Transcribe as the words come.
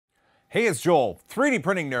Hey, it's Joel, 3D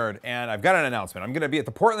printing nerd, and I've got an announcement. I'm going to be at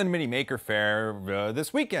the Portland Mini Maker Faire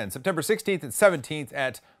this weekend, September 16th and 17th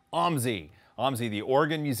at OMSI. OMSI, the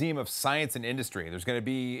Oregon Museum of Science and Industry. There's going to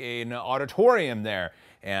be an auditorium there,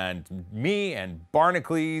 and me and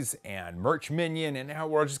Barnacules and Merch Minion, and now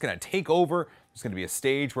we're just going to take over. There's going to be a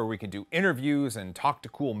stage where we can do interviews and talk to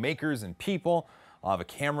cool makers and people. I'll have a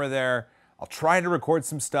camera there. I'll try to record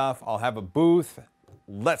some stuff. I'll have a booth.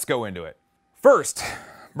 Let's go into it. First,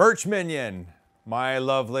 Merch Minion, my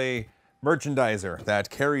lovely merchandiser that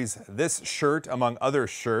carries this shirt among other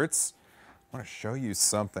shirts. I want to show you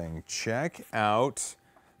something. Check out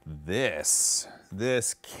this.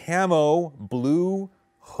 This camo blue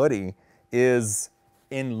hoodie is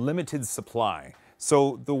in limited supply.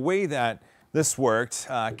 So the way that this worked,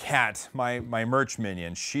 Kat, my merch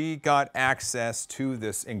minion, she got access to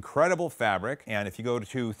this incredible fabric. And if you go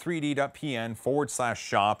to 3d.pn/shop,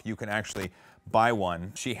 you can actually buy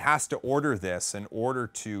one. She has to order this in order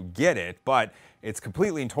to get it, but it's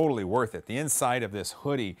completely and totally worth it. The inside of this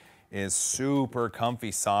hoodie is super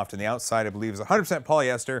comfy soft, and the outside, I believe, is 100%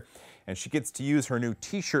 polyester, and she gets to use her new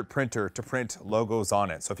t-shirt printer to print logos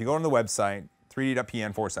on it. So if you go on the website,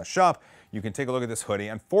 3d.pn/shop, you can take a look at this hoodie.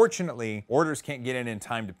 Unfortunately, orders can't get in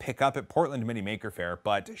time to pick up at Portland Mini Maker Faire,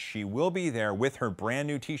 but she will be there with her brand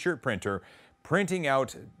new t-shirt printer, printing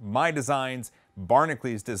out my designs,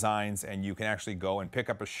 Barnacules designs, and you can actually go and pick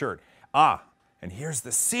up a shirt. And here's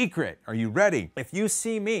the secret. Are you ready? If you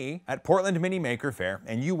see me at Portland Mini Maker Faire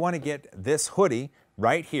and you want to get this hoodie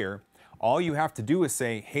right here, all you have to do is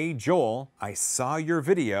say, "Hey Joel, I saw your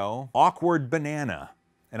video, Awkward Banana."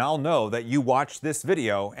 And I'll know that you watched this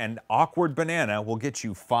video, and Awkward Banana will get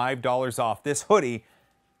you $5 off this hoodie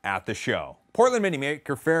at the show. Portland Mini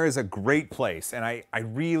Maker Faire is a great place, and I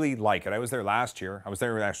really like it. I was there last year. I was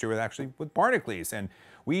there last year with Barnacules, and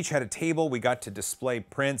we each had a table. We got to display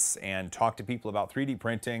prints and talk to people about 3D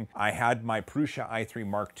printing. I had my Prusa i3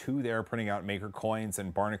 Mark II there printing out Maker coins,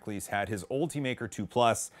 and Barnacules had his Ultimaker 2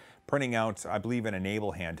 Plus printing out, I believe, an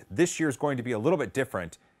Enable hand. This year's going to be a little bit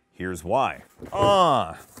different. Here's why.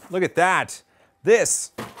 Look at that.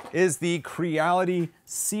 This is the Creality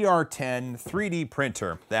CR-10 3D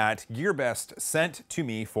printer that Gearbest sent to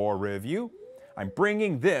me for review. I'm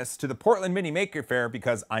bringing this to the Portland Mini Maker Faire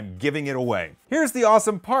because I'm giving it away. Here's the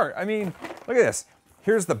awesome part. I mean, look at this.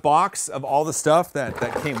 Here's the box of all the stuff that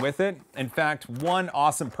came with it. In fact, one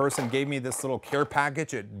awesome person gave me this little care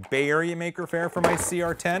package at Bay Area Maker Faire for my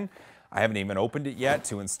CR-10. I haven't even opened it yet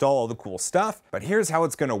to install all the cool stuff, but here's how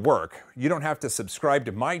it's gonna work. You don't have to subscribe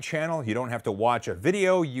to my channel, you don't have to watch a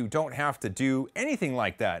video, you don't have to do anything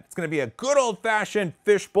like that. It's gonna be a good old-fashioned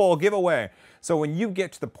fishbowl giveaway. So when you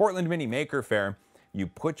get to the Portland Mini Maker Faire, you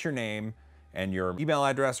put your name and your email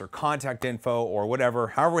address or contact info or whatever,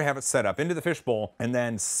 however we have it set up, into the fishbowl, and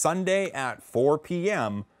then Sunday at 4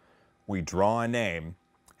 p.m., we draw a name,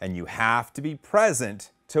 and you have to be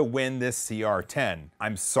present to win this CR-10.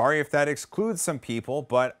 I'm sorry if that excludes some people,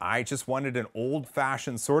 but I just wanted an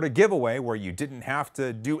old-fashioned sort of giveaway where you didn't have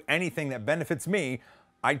to do anything that benefits me.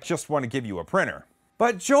 I just want to give you a printer.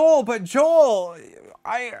 But Joel,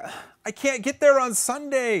 I can't get there on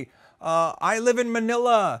Sunday. I live in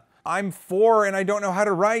Manila. I'm 4 and I don't know how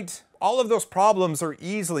to write. All of those problems are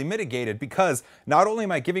easily mitigated because not only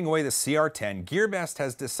am I giving away the CR-10, Gearbest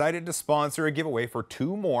has decided to sponsor a giveaway for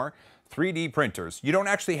 2 more 3D printers. You don't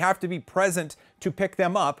actually have to be present to pick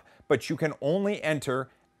them up, but you can only enter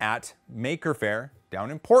at Maker Faire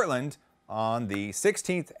down in Portland on the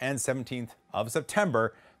 16th and 17th of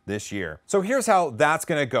September this year. So here's how that's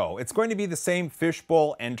gonna go. It's going to be the same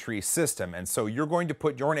fishbowl entry system, and so you're going to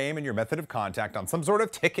put your name and your method of contact on some sort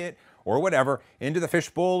of ticket or whatever into the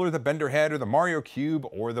fishbowl or the bender head or the Mario cube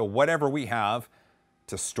or the whatever we have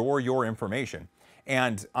to store your information.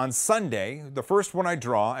 And on Sunday, the first one I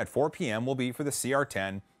draw at 4 p.m. will be for the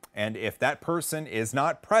CR-10, and if that person is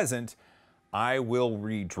not present, I will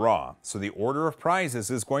redraw. So the order of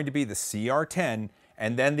prizes is going to be the CR-10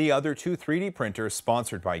 and then the other 2 3D printers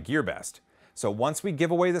sponsored by Gearbest. So once we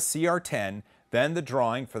give away the CR-10, then the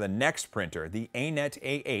drawing for the next printer, the Anet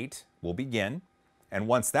A8, will begin. And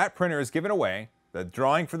once that printer is given away, the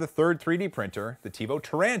drawing for the 3rd 3D printer, the Tevo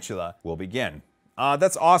Tarantula, will begin.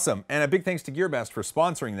 That's awesome, and a big thanks to Gearbest for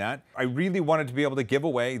sponsoring that. I really wanted to be able to give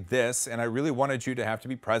away this, and I really wanted you to have to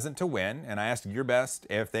be present to win, and I asked Gearbest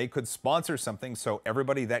if they could sponsor something so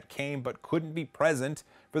everybody that came but couldn't be present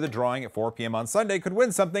for the drawing at 4 p.m. on Sunday could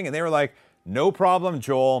win something, and they were like, "No problem,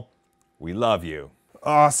 Joel, we love you."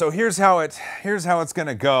 So here's how it's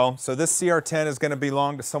gonna go. So this CR10 is gonna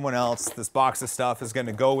belong to someone else. This box of stuff is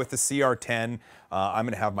gonna go with the CR10. I'm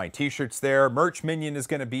gonna have my t-shirts there. Merch Minion is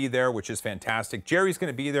gonna be there, which is fantastic. Jerry's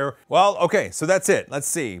gonna be there. Well, okay, so that's it. Let's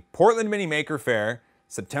see. Portland Mini Maker Faire,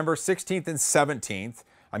 September 16th and 17th.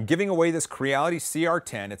 I'm giving away this Creality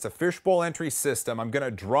CR-10. It's a fishbowl entry system. I'm gonna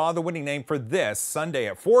draw the winning name for this Sunday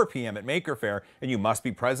at 4 p.m. at Maker Faire, and you must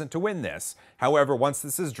be present to win this. However, once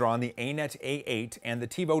this is drawn, the Anet A8 and the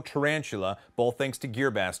Tevo Tarantula, both thanks to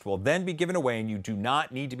Gearbest, will then be given away, and you do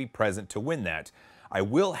not need to be present to win that. I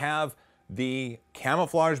will have the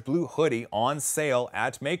camouflage blue hoodie on sale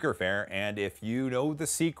at Maker Faire, and if you know the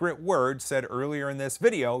secret word said earlier in this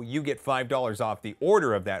video, you get $5 off the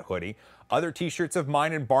order of that hoodie. Other t-shirts of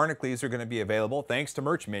mine and Barnacules are going to be available thanks to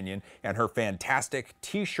Merch Minion and her fantastic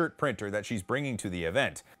t-shirt printer that she's bringing to the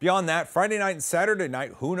event. Beyond that, Friday night and Saturday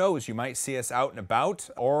night, who knows, you might see us out and about,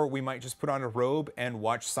 or we might just put on a robe and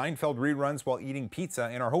watch Seinfeld reruns while eating pizza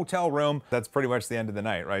in our hotel room. That's pretty much the end of the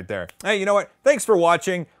night right there. Hey, you know what? Thanks for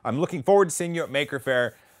watching. I'm looking forward to seeing you at Maker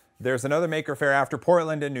Faire. There's another Maker Faire after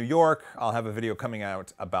Portland in New York. I'll have a video coming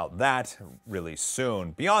out about that really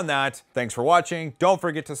soon. Beyond that, thanks for watching. Don't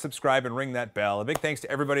forget to subscribe and ring that bell. A big thanks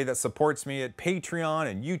to everybody that supports me at Patreon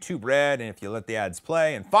and YouTube Red, and if you let the ads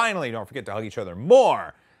play. And finally, don't forget to hug each other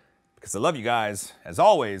more, because I love you guys. As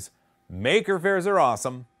always, Maker Faires are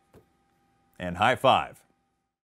awesome, and high five.